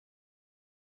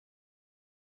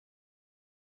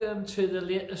Welcome to the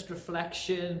latest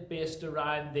reflection based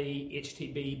around the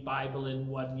HTB Bible in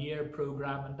 1 Year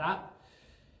program and that.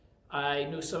 I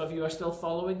know some of you are still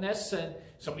following this and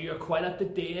some of you are quite up to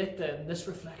date, and this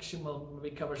reflection will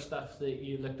maybe cover stuff that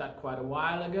you looked at quite a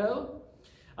while ago.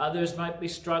 Others might be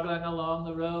struggling along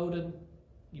the road and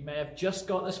you may have just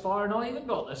got this far or not even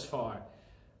got this far.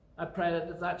 I pray that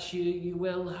if that's you, you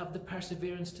will have the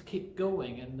perseverance to keep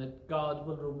going and that God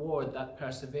will reward that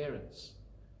perseverance.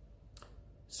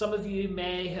 Some of you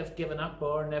may have given up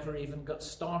or never even got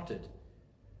started.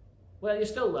 Well, you're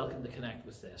still welcome to connect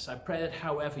with this. I pray that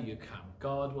however you come,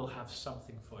 God will have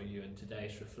something for you in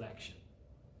today's reflection.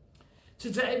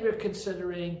 Today we're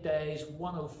considering days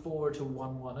 104 to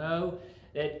 110.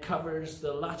 It covers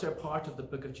the latter part of the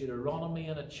book of Deuteronomy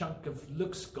and a chunk of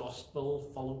Luke's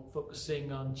Gospel,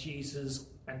 focusing on Jesus'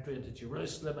 entry into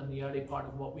Jerusalem and the early part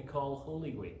of what we call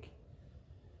Holy Week.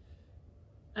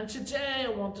 And today I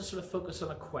want to sort of focus on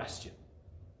a question.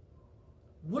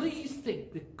 What do you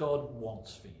think that God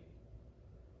wants for you?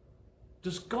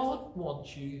 Does God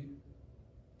want you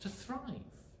to thrive,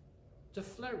 to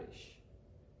flourish?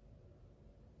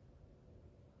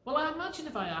 Well, I imagine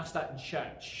if I asked that in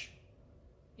church,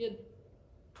 you'd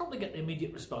probably get the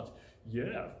immediate response,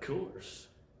 yeah, of course.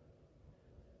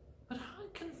 But how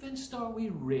convinced are we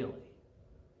really?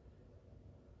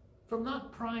 From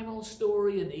that primal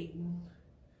story in Eden,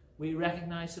 we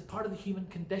recognize that part of the human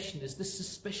condition is this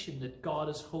suspicion that God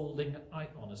is holding out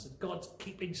on us, that God's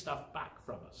keeping stuff back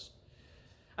from us.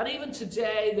 And even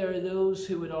today, there are those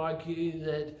who would argue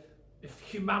that if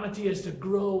humanity is to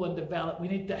grow and develop, we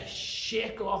need to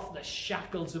shake off the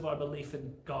shackles of our belief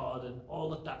in God and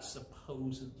all that that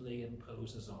supposedly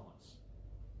imposes on us.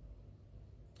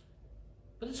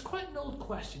 But it's quite an old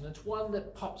question. It's one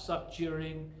that pops up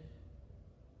during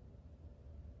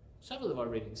several of our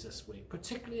readings this week,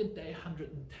 particularly in day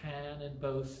 110 in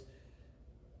both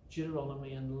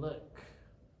Deuteronomy and Luke.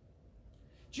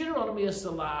 Deuteronomy is the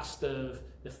last of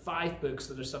the 5 books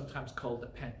that are sometimes called the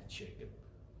Pentateuch.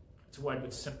 It's a word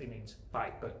which simply means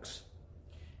 5 books.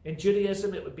 In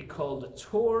Judaism, it would be called the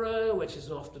Torah, which is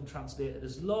often translated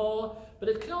as law, but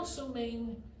it can also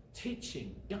mean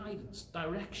teaching, guidance,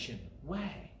 direction,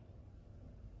 way.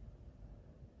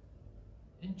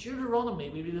 In Deuteronomy,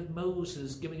 we read of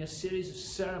Moses giving a series of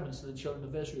sermons to the children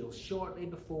of Israel shortly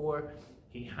before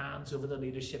he hands over the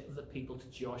leadership of the people to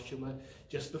Joshua,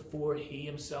 just before he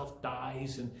himself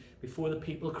dies and before the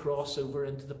people cross over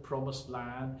into the promised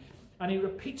land. And he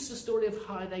repeats the story of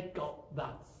how they got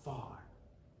that far.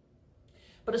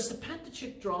 But as the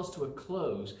Pentateuch draws to a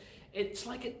close, it's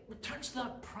like it returns to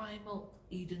that primal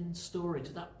Eden story,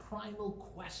 to that primal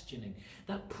questioning,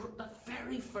 that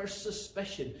very first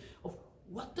suspicion of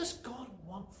what does God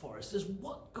want for us? Does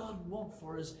what God want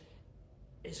for us,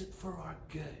 is it for our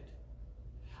good?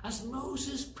 As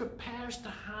Moses prepares to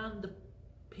hand the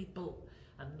people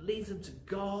and leave them to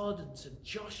God and to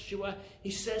Joshua, he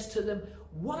says to them,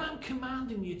 what I'm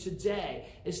commanding you today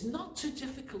is not too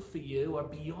difficult for you or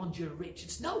beyond your reach.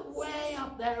 It's not way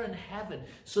up there in heaven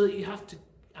so that you have to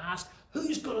ask,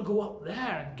 who's going to go up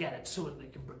there and get it so that they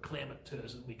can proclaim it to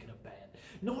us and we can obey it?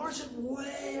 Nor is it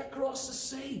way across the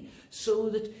sea so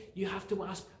that you have to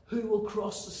ask, who will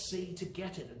cross the sea to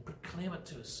get it and proclaim it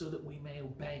to us so that we may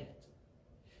obey it?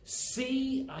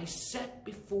 See, I set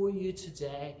before you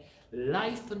today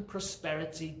life and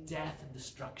prosperity, death and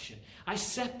destruction. I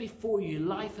set before you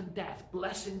life and death,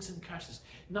 blessings and curses.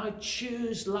 Now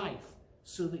choose life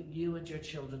so that you and your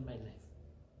children may live.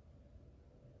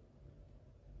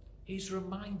 He's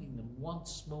reminding them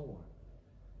once more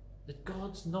that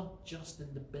God's not just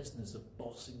in the business of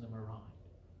bossing them around,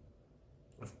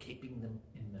 of keeping them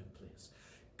in their place.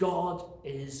 God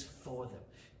is for them.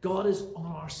 God is on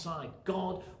our side.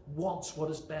 God wants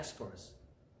what is best for us.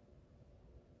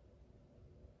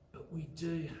 But we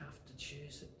do have to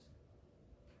choose it.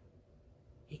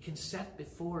 He can set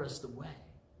before us the way,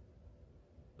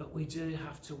 but we do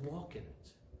have to walk in it.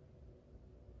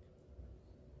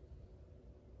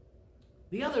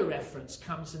 The other reference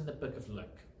comes in the book of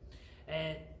Luke.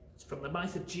 It's from the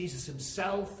mouth of Jesus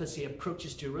himself as he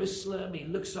approaches Jerusalem. He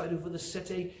looks out over the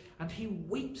city and he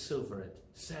weeps over it,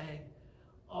 saying,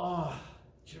 oh,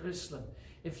 Jerusalem,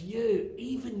 if you,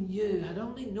 even you, had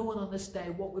only known on this day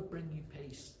what would bring you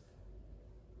peace.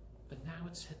 But now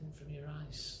it's hidden from your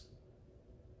eyes.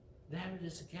 There it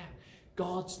is again.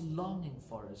 God's longing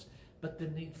for us, but the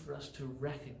need for us to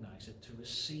recognize it, to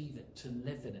receive it, to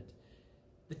live in it.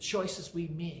 The choices we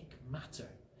make matter.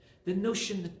 The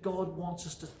notion that God wants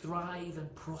us to thrive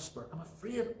and prosper, I'm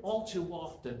afraid all too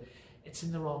often it's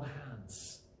in the wrong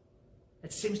hands.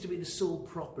 It seems to be the sole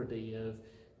property of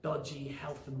dodgy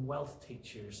health and wealth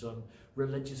teachers on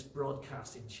religious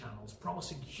broadcasting channels,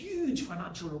 promising huge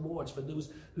financial rewards for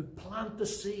those who plant the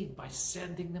seed by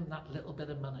sending them that little bit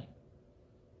of money.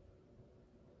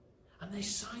 And they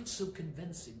sound so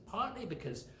convincing, partly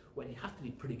because, well, you have to be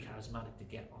pretty charismatic to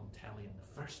get on telly in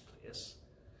the first place.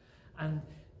 And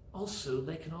also,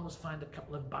 they can always find a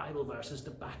couple of Bible verses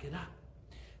to back it up.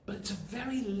 But it's a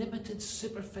very limited,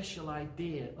 superficial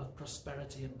idea of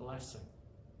prosperity and blessing.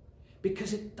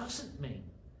 Because it doesn't mean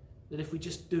that if we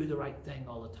just do the right thing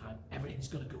all the time, everything's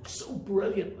going to go so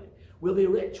brilliantly. We'll be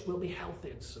rich, we'll be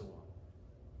healthy, and so on.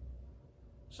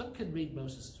 Some can read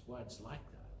Moses' words like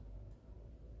that.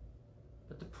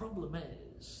 But the problem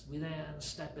is, we then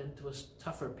step into a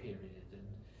tougher period and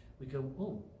we go,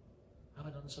 oh, have I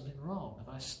done something wrong?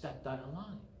 Have I stepped out of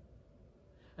line?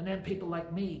 And then people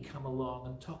like me come along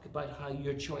and talk about how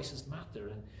your choices matter,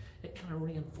 and it kind of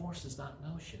reinforces that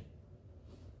notion.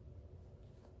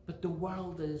 But the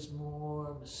world is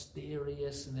more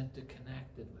mysterious and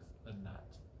interconnected than that.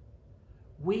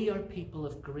 We are people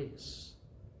of grace,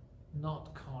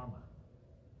 not karma.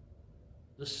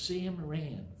 The same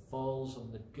rain falls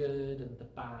on the good and the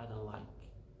bad alike.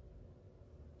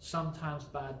 Sometimes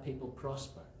bad people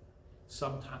prosper.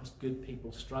 Sometimes good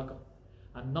people struggle.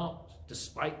 And not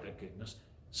despite their goodness,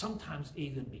 sometimes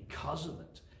even because of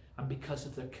it and because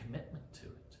of their commitment to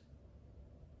it.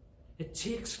 It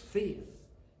takes faith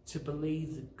to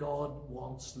believe that God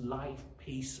wants life,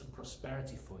 peace and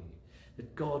prosperity for you.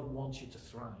 That God wants you to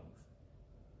thrive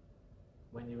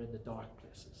when you're in the dark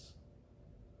places.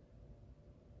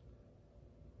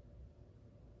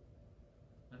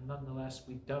 And nonetheless,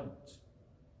 we don't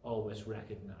always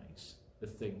recognize the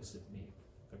things that make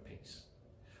for peace.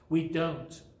 We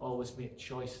don't always make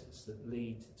choices that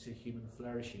lead to human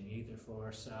flourishing, either for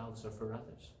ourselves or for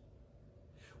others.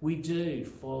 We do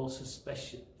fall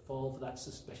for that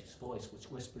suspicious voice which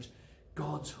whispers,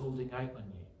 God's holding out on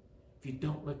you. If you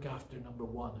don't look after number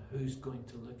one, who's going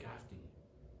to look after you?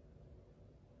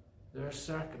 There are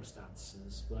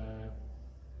circumstances where,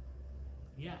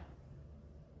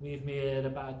 we've made a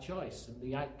bad choice and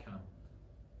the outcome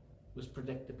was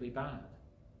predictably bad.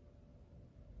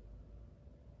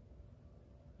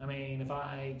 I mean, if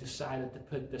I decided to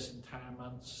put this entire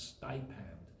month's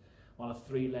stipend on a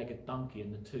three-legged donkey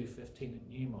in the 2:15 at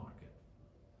Newmarket,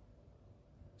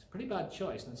 it's a pretty bad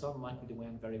choice, and it's unlikely to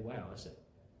end very well, is it?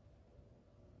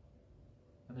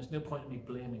 And there's no point in me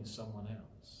blaming someone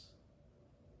else.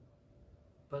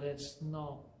 But it's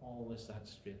not always that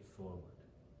straightforward.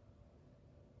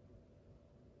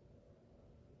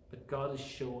 But God has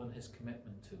shown his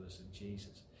commitment to us in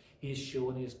Jesus. He has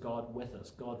shown he is God with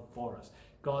us, God for us,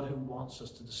 God who wants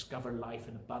us to discover life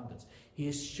in abundance. He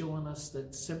has shown us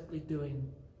that simply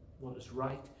doing what is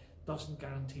right doesn't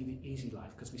guarantee the easy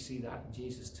life, because we see that in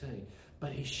Jesus too.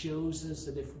 But he shows us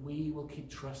that if we will keep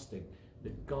trusting,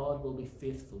 that God will be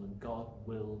faithful and God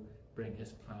will bring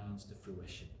his plans to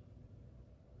fruition.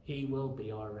 He will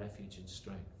be our refuge and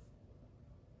strength,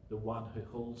 the one who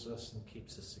holds us and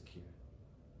keeps us secure.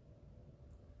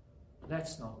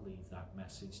 Let's not leave that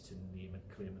message to name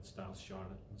it, claim it style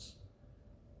charlatans.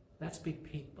 Let's be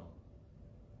people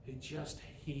who just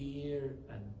hear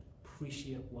and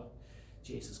appreciate what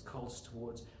Jesus calls us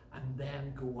towards and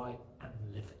then go out and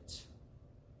live it.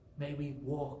 May we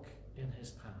walk in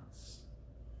his paths.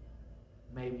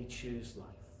 May we choose life.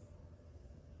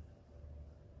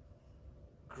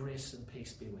 Grace and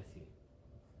peace be with you.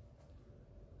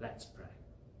 Let's pray.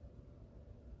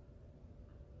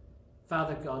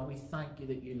 Father God, we thank you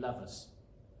that you love us,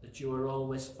 that you are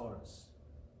always for us.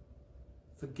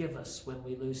 Forgive us when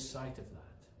we lose sight of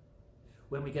that,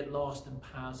 when we get lost in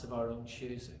paths of our own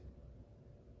choosing.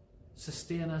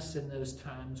 Sustain us in those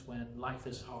times when life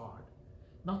is hard,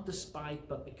 not despite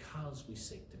but because we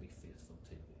seek to be faithful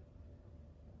to you.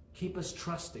 Keep us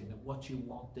trusting that what you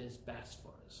want is best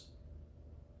for us.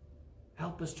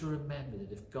 Help us to remember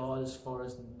that if God is for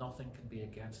us, nothing can be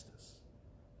against us.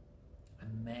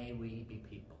 And may we be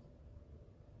people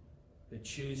who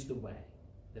choose the way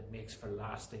that makes for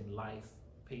lasting life,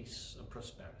 peace and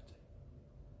prosperity.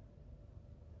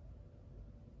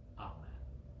 Amen.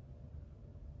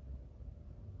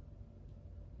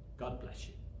 God bless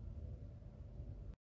you.